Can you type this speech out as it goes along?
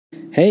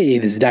Hey,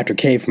 this is Dr.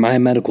 K from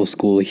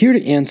iMedicalSchool, here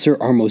to answer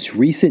our most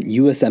recent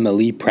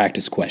USMLE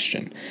practice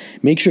question.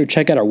 Make sure to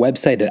check out our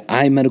website at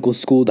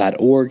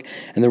iMedicalSchool.org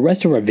and the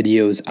rest of our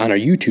videos on our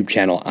YouTube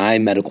channel,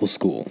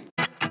 iMedicalSchool.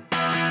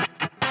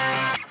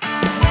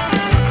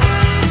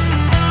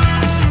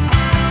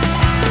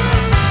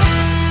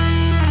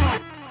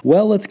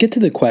 Well, let's get to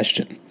the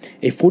question.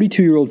 A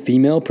 42-year-old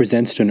female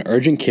presents to an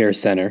urgent care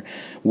center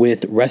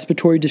with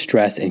respiratory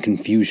distress and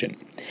confusion.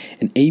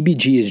 An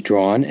ABG is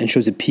drawn and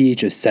shows a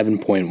pH of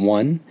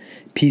 7.1,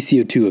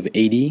 PCO2 of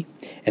 80,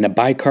 and a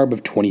bicarb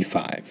of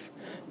 25.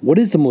 What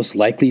is the most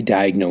likely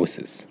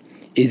diagnosis?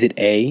 Is it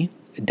A,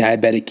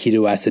 diabetic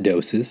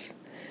ketoacidosis,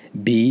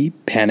 B,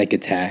 panic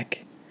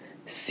attack,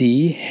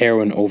 C,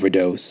 heroin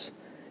overdose,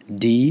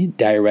 D,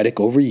 diuretic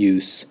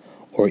overuse,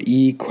 or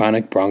E,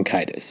 chronic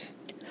bronchitis?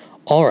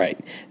 Alright,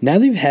 now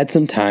that you've had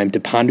some time to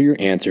ponder your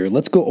answer,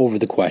 let's go over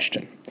the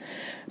question.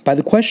 By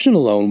the question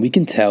alone, we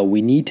can tell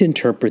we need to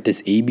interpret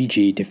this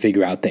ABG to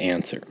figure out the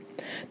answer.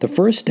 The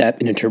first step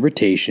in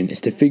interpretation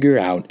is to figure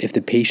out if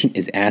the patient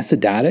is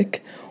acidotic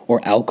or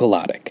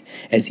alkalotic,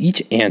 as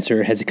each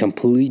answer has a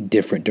completely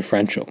different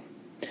differential.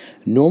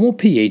 Normal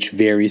pH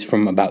varies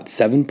from about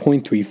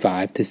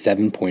 7.35 to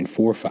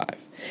 7.45.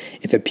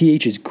 If a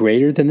pH is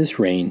greater than this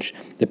range,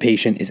 the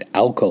patient is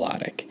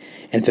alkalotic,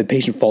 and if a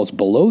patient falls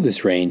below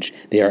this range,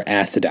 they are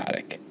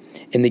acidotic.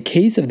 In the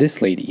case of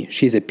this lady,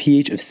 she has a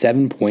pH of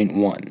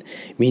 7.1,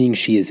 meaning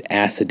she is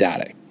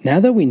acidotic. Now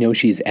that we know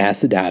she is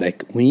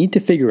acidotic, we need to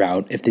figure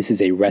out if this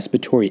is a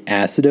respiratory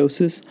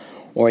acidosis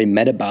or a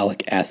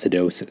metabolic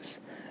acidosis.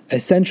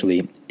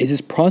 Essentially, is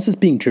this process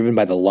being driven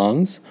by the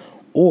lungs,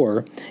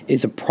 or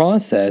is a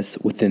process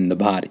within the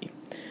body?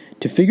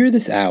 To figure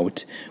this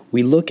out,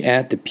 we look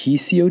at the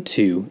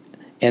PCO2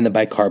 and the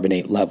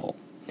bicarbonate level.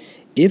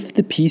 If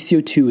the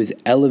PCO2 is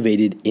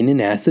elevated in an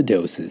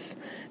acidosis,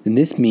 then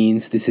this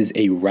means this is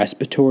a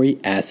respiratory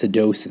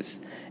acidosis,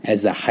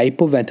 as the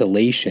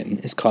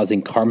hypoventilation is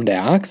causing carbon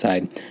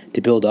dioxide to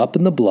build up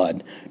in the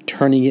blood,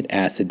 turning it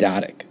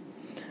acidotic.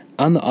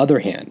 On the other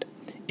hand,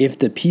 if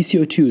the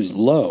PCO2 is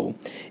low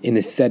in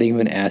the setting of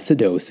an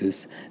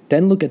acidosis,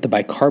 then look at the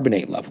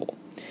bicarbonate level.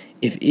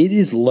 If it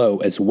is low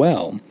as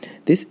well,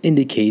 this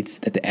indicates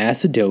that the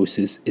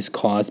acidosis is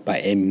caused by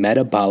a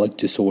metabolic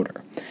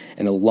disorder,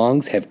 and the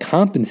lungs have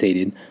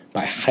compensated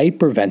by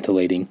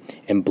hyperventilating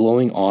and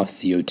blowing off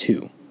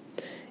CO2.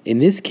 In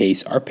this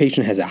case, our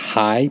patient has a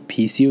high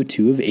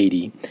PCO2 of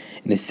 80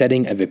 in a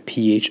setting of a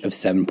pH of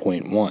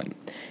 7.1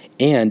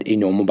 and a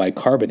normal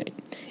bicarbonate,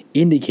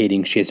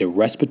 indicating she has a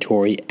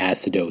respiratory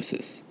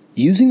acidosis.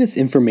 Using this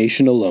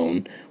information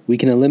alone, we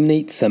can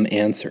eliminate some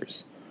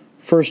answers.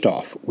 First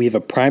off, we have a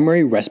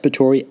primary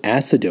respiratory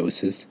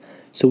acidosis,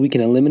 so we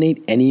can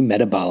eliminate any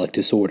metabolic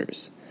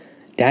disorders.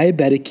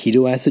 Diabetic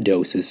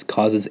ketoacidosis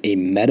causes a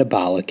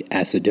metabolic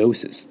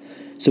acidosis,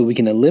 so we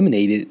can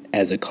eliminate it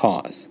as a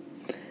cause.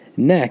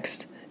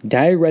 Next,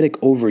 diuretic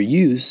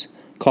overuse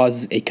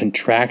causes a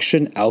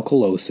contraction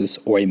alkalosis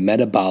or a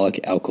metabolic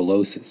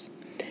alkalosis.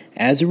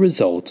 As a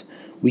result,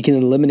 we can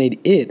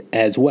eliminate it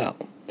as well.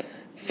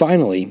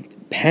 Finally,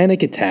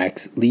 panic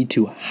attacks lead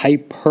to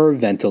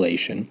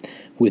hyperventilation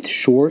with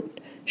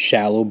short,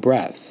 shallow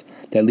breaths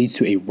that leads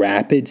to a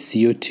rapid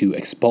CO2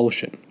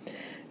 expulsion.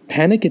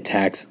 Panic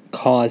attacks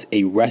cause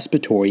a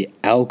respiratory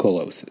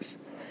alkalosis.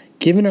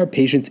 Given our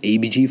patient's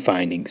ABG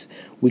findings,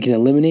 we can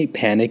eliminate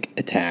panic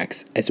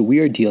attacks as we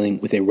are dealing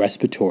with a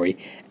respiratory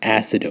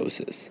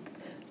acidosis.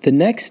 The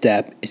next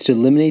step is to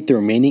eliminate the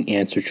remaining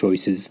answer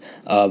choices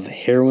of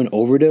heroin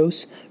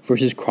overdose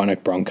versus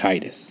chronic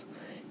bronchitis.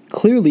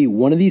 Clearly,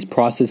 one of these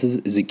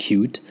processes is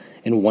acute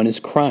and one is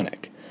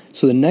chronic.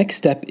 So the next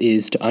step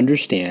is to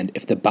understand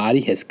if the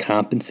body has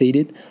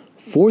compensated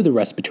for the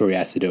respiratory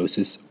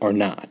acidosis or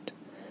not.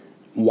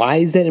 Why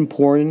is that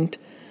important?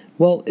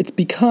 Well, it's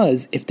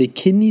because if the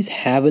kidneys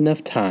have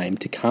enough time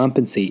to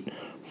compensate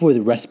for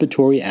the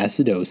respiratory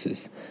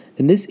acidosis,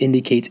 then this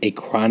indicates a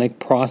chronic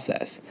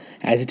process,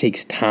 as it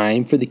takes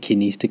time for the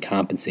kidneys to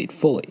compensate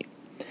fully.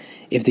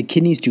 If the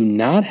kidneys do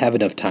not have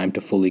enough time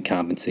to fully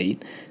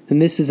compensate, then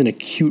this is an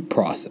acute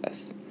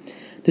process.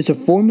 There's a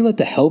formula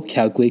to help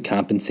calculate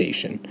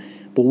compensation,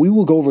 but we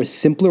will go over a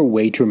simpler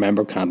way to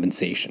remember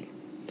compensation.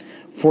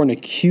 For an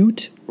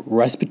acute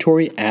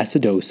respiratory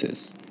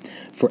acidosis,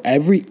 for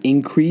every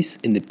increase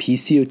in the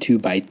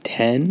PCO2 by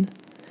 10,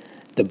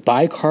 the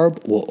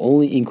bicarb will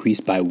only increase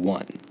by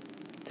 1.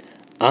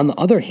 On the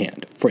other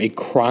hand, for a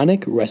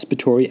chronic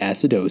respiratory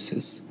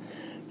acidosis,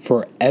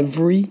 for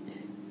every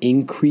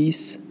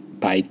increase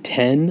by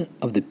 10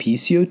 of the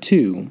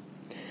PCO2,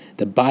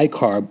 the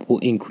bicarb will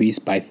increase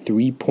by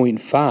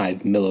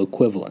 3.5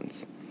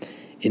 milliequivalents.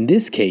 In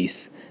this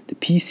case, the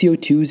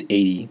PCO2 is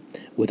 80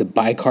 with a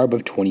bicarb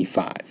of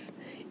 25,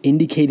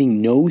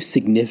 indicating no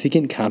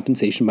significant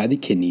compensation by the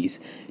kidneys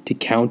to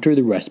counter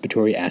the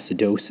respiratory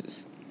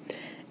acidosis.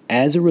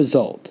 As a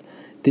result,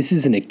 this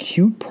is an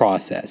acute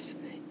process,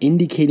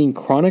 indicating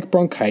chronic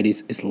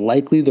bronchitis is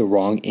likely the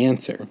wrong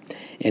answer,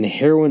 and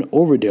heroin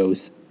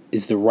overdose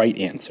is the right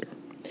answer.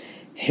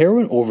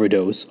 Heroin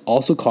overdose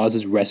also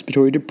causes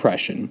respiratory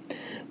depression,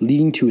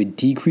 leading to a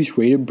decreased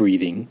rate of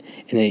breathing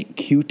and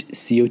acute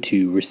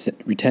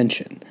CO2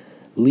 retention,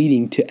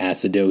 leading to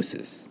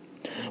acidosis.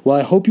 Well,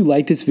 I hope you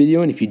liked this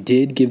video, and if you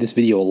did, give this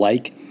video a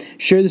like,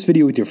 share this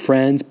video with your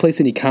friends, place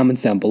any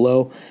comments down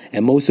below,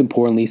 and most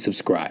importantly,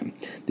 subscribe.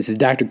 This is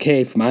Dr.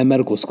 K from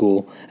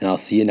iMedicalSchool, and I'll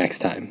see you next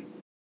time.